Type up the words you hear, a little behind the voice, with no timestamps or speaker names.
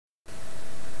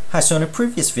Hi, so in a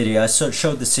previous video I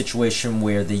showed the situation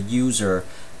where the user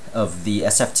of the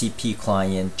SFTP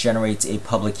client generates a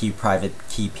public key private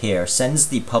key pair, sends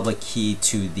the public key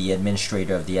to the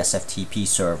administrator of the SFTP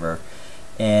server,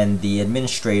 and the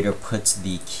administrator puts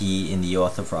the key in the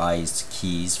authorized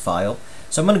keys file.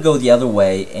 So I'm going to go the other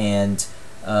way and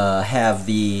have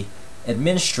the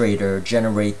administrator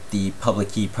generate the public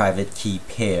key private key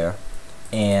pair,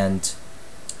 and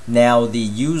now the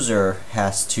user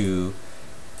has to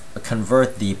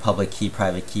convert the public key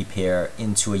private key pair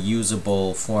into a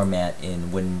usable format in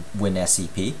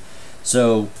WinSCP.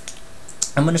 So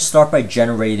I'm going to start by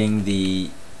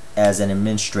generating as an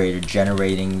administrator,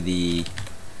 generating the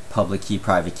public key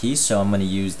private key. So I'm going to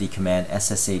use the command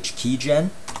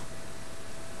ssh-keygen,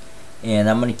 and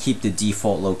I'm going to keep the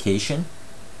default location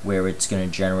where it's going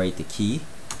to generate the key,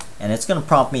 and it's going to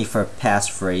prompt me for a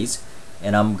passphrase,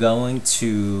 and I'm going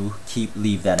to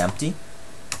leave that empty.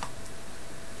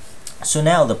 So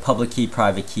now the public key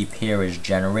private key pair is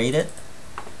generated,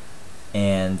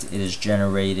 and it is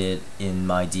generated in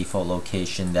my default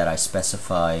location that I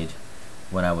specified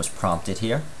when I was prompted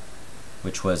here,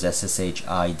 which was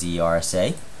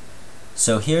ssh-keygen.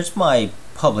 So here's my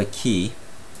public key,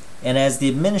 and as the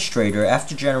administrator,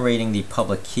 after generating the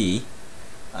public key,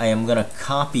 I am going to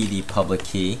copy the public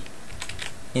key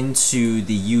into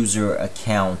the user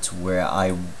account where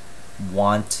I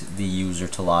want the user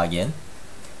to log in.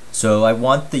 So I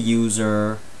want the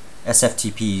user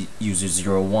SFTP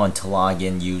user 01 to log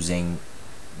in using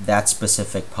that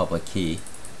specific public key.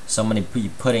 So I'm going to be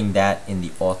putting that in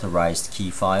the authorized key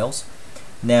files.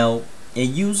 Now a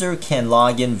user can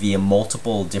log in via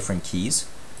multiple different keys.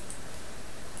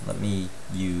 Let me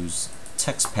use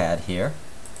TextPad here,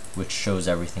 which shows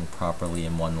everything properly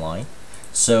in one line.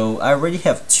 So I already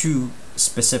have two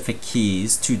specific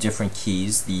keys, two different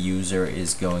keys the user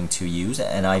is going to use,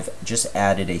 and I've just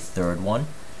added a third one,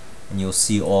 and you'll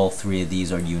see all three of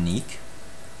these are unique.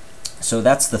 So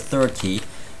that's the third key.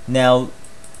 Now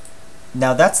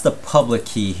that's the public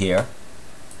key here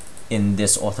in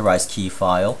this authorized key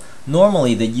file.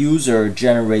 Normally the user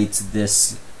generates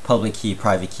this public key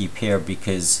private key pair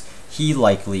because he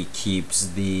likely keeps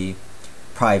the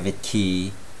private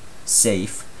key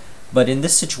safe. But in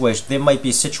this situation, there might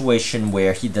be a situation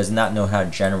where he does not know how to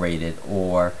generate it,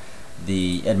 or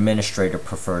the administrator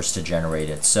prefers to generate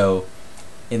it. So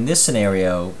in this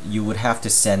scenario, you would have to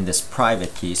send this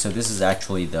private key. So this is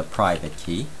actually the private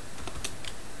key,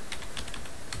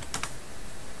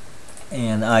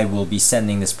 and I will be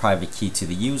sending this private key to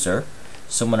the user.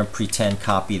 So I'm going to pretend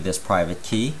copy this private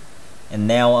key, and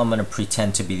now I'm going to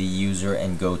pretend to be the user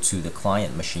and go to the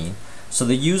client machine. So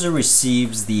the user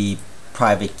receives the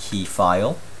private key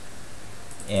file,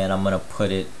 and I'm going to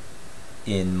put it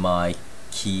in my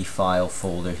key file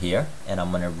folder here, and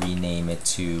I'm going to rename it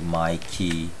to my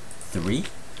key 3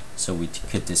 so we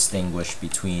could distinguish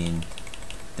between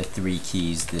the three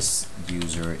keys this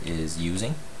user is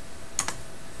using.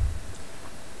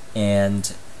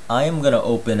 And I am going to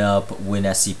open up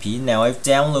WinSCP. Now I've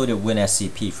downloaded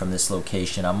WinSCP from this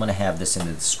location. I'm going to have this in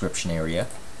the description area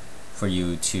for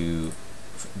you to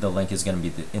the link is going to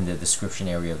be in the description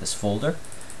area of this folder.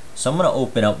 So I'm going to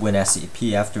open up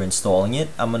WinSCP after installing it.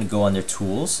 I'm going to go under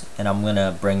Tools, and I'm going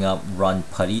to bring up Run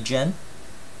PuTTygen,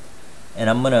 and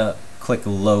I'm going to click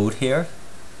Load here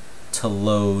to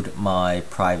load my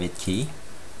private key,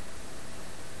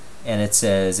 and it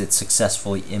says it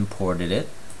successfully imported it.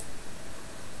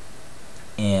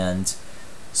 And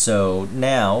so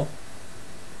now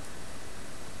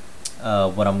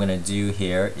what I'm going to do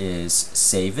here is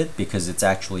save it because it's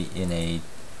actually in a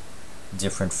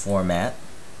different format.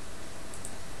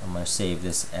 I'm going to save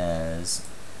this as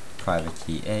private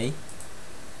key A.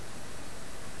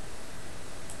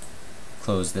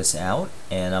 Close this out,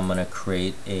 and I'm going to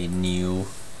create a new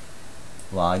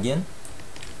login.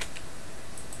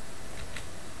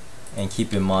 And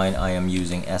keep in mind I am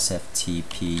using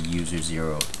SFTP user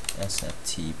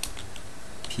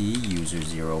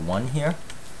 01 here.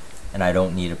 And I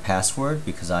don't need a password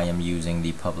because I am using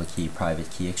the public key private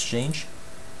key exchange.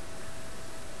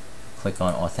 Click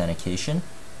on authentication,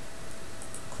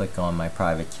 click on my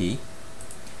private key,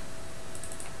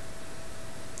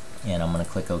 and I'm going to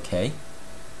click OK,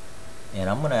 and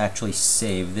I'm going to actually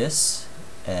save this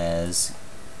as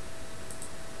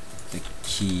the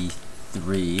key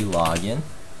 3 login.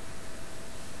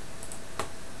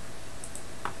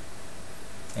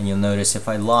 And you'll notice if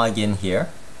I log in here,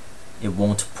 it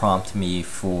won't prompt me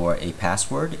for a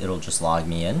password, it'll just log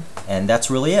me in, and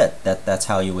that's really it. That's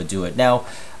how you would do it. Now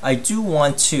I do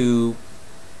want to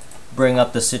bring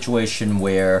up the situation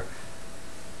where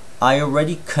I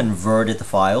already converted the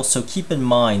file, so keep in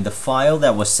mind the file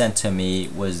that was sent to me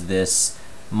was this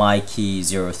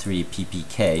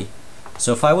mykey03ppk.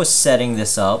 So if I was setting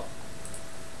this up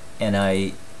and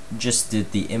I just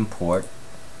did the import,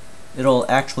 it'll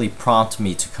actually prompt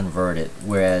me to convert it,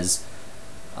 whereas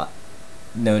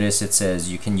notice it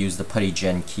says you can use the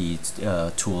puttygen key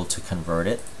tool to convert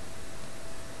it.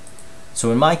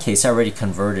 So in my case I already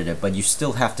converted it, but you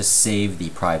still have to save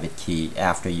the private key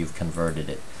after you've converted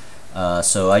it.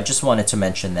 So I just wanted to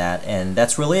mention that, and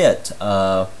that's really it.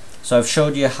 So I've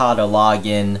showed you how to log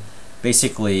in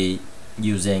basically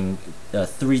using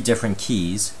 3 different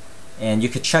keys, and you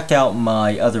could check out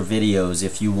my other videos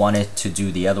if you wanted to do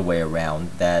the other way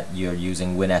around, that you're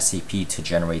using WinSCP to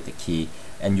generate the key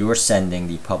and you're sending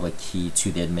the public key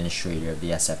to the administrator of the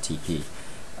SFTP.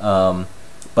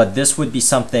 But this would be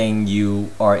something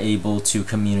you are able to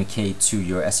communicate to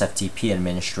your SFTP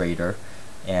administrator,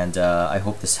 and I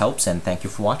hope this helps, and thank you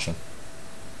for watching.